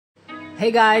Hey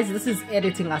guys, this is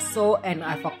Editing Aso and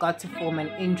I forgot to film an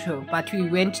intro, but we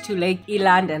went to Lake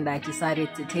Eland and I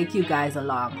decided to take you guys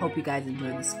along. Hope you guys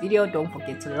enjoy this video. Don't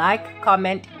forget to like,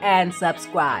 comment and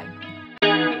subscribe.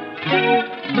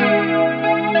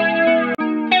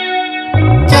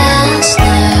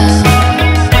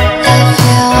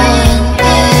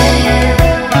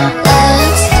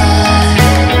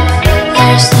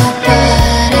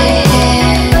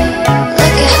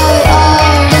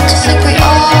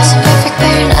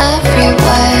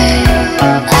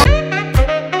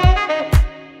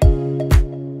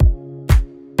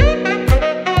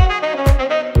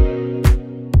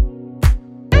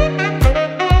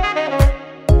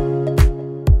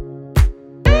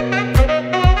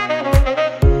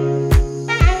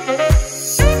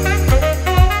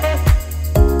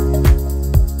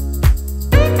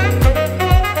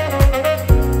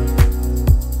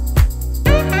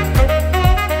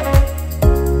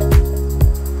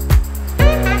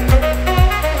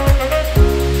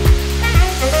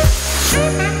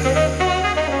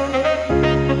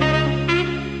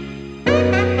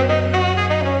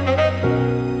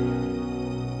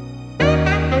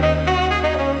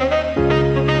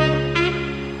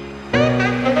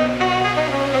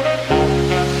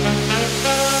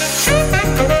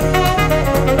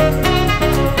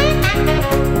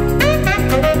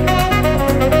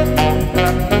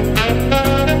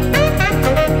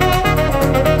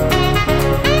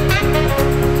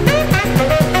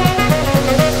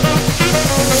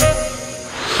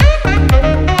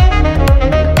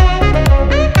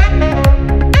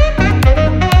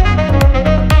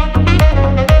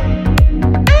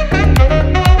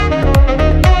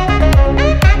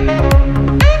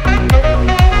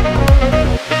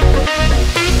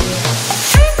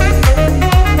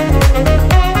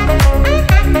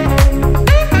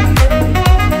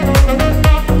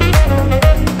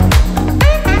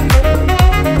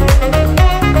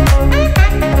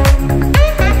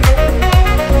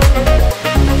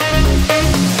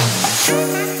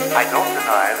 I don't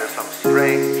deny there's some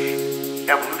strange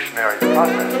evolutionary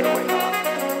process going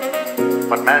on,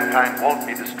 but mankind won't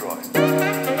be destroyed.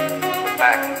 The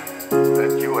fact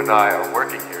that you and I are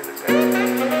working here today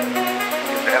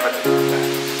is evidence of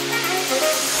that.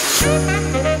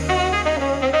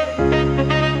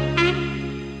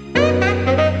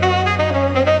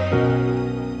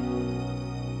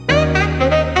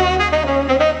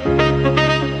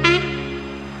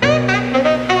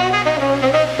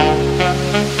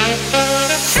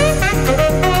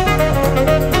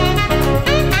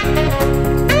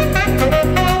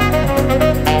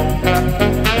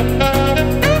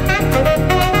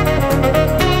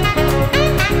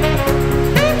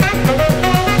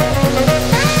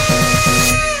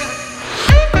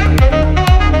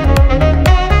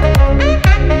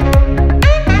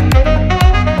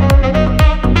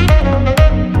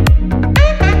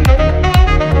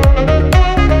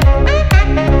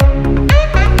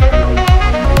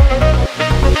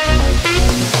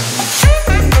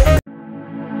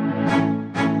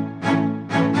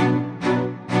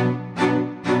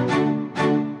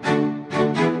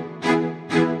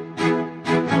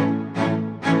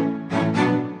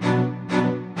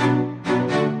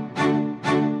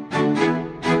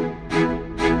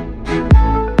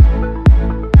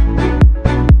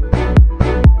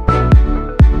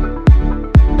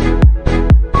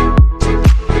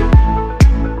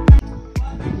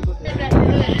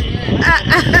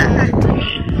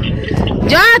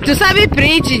 Já, tu sabe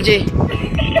print, G.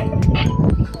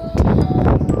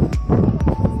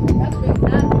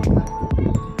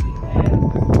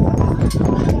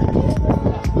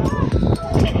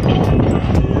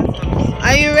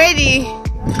 Are you ready?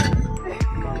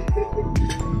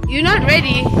 You're not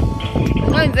ready?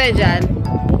 What's that, Jan?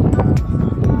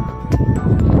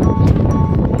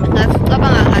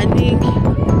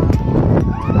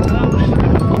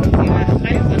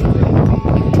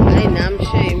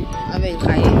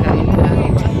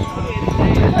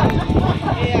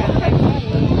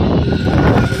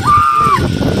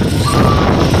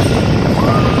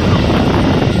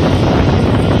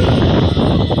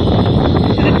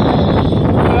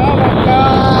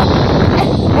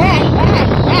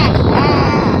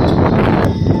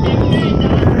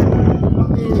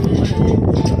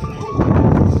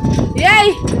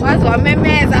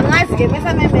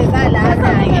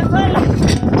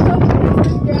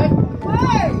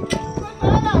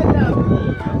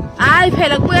 Ay,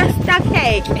 phela kuya stuck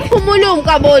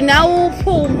umulungu bona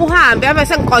uphuma uhambe abe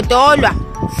sengigodolwa.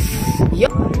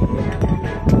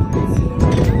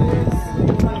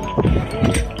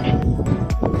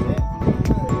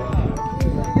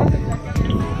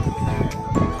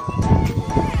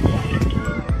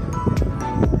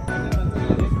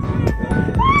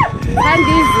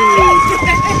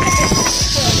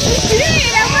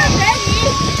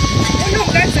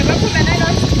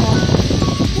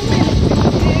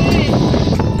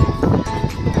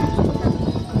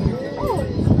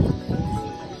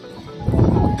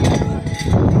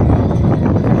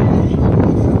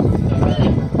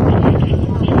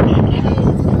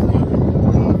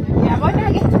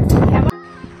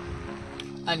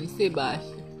 Sebash.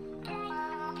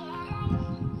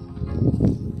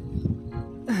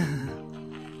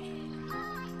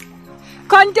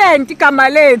 Content igama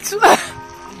lethu.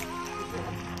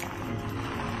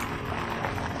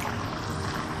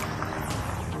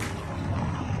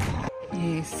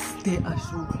 Yes, they are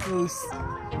so close.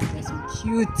 They're so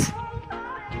cute.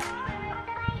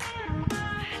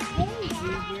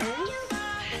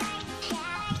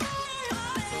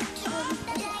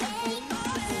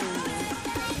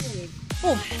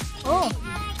 Oh, oh.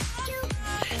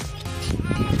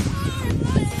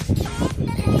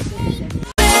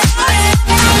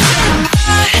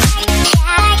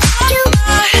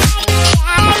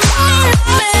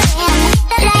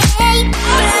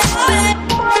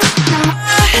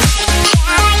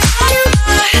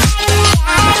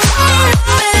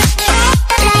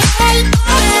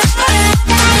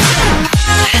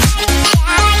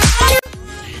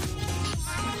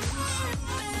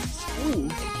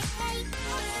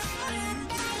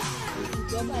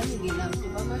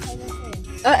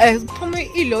 Phuma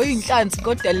ilo inhlanzi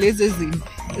kodwa lezi ezimbi.